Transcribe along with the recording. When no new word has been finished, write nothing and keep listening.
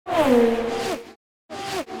You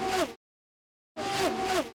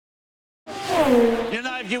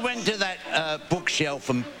know, if you went to that bookshelf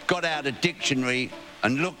and got out a dictionary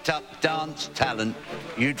and looked up dance talent,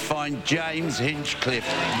 you'd find James Hinchcliffe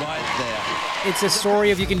right there. It's a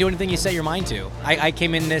story of you can do anything you set your mind to. I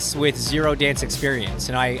came in this with zero dance experience,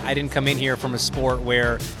 and I didn't come in here from a sport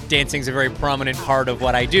where dancing's a very prominent part of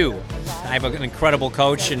what I do. I have an incredible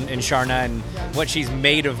coach in Sharna, and what she's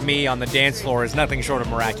made of me on the dance floor is nothing short of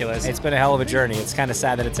miraculous. It's been a hell of a journey. It's kind of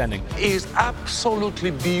sad that it's ending. It is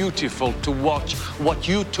absolutely beautiful to watch what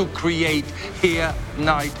you two create here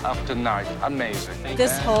night after night. Amazing.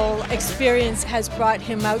 This whole experience has brought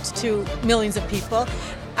him out to millions of people.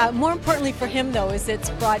 More importantly for him, though, is it's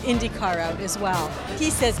brought IndyCar out as well. He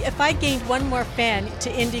says, if I gained one more fan to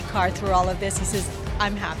IndyCar through all of this, he says,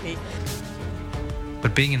 I'm happy.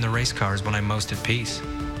 But being in the race car is when I'm most at peace.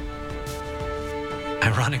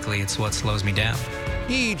 Ironically, it's what slows me down.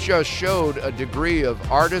 He just showed a degree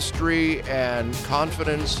of artistry and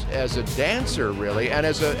confidence as a dancer, really, and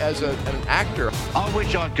as an actor. I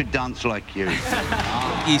wish I could dance like you.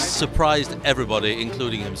 He's surprised everybody,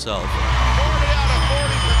 including himself. 40 out of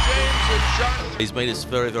 40 for James and Sharna. He's made us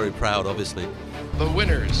very, very proud, obviously. The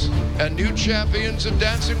winners and new champions of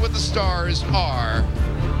Dancing with the Stars are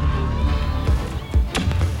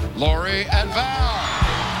Lori and Val.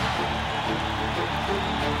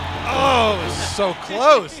 Oh, so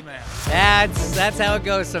close, man. That's how it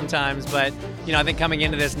goes sometimes, but you know, I think coming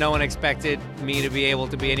into this, no one expected me to be able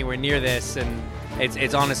to be anywhere near this, and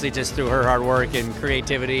it's honestly just through her hard work and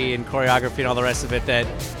creativity and choreography and all the rest of it that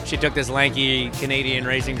she took this lanky Canadian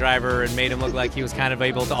racing driver and made him look like he was kind of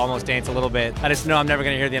able to almost dance a little bit. I just know I'm never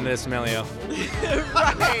going to hear the end of this from Elio.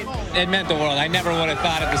 Right. It meant the world. I never would have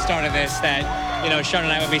thought at the start of this that, you know, Sharna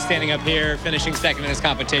and I would be standing up here finishing second in this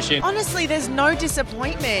competition. Honestly, there's no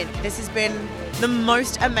disappointment. This has been the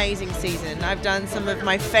most amazing season. I've done some of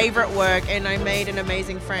my favorite work and I made an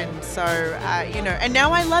amazing friend. So, you know, and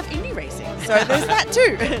now I love Indy racing. So there's that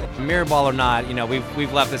too. Mirror ball or not, you know,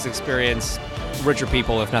 we've left this experience richer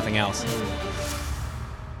people, if nothing else.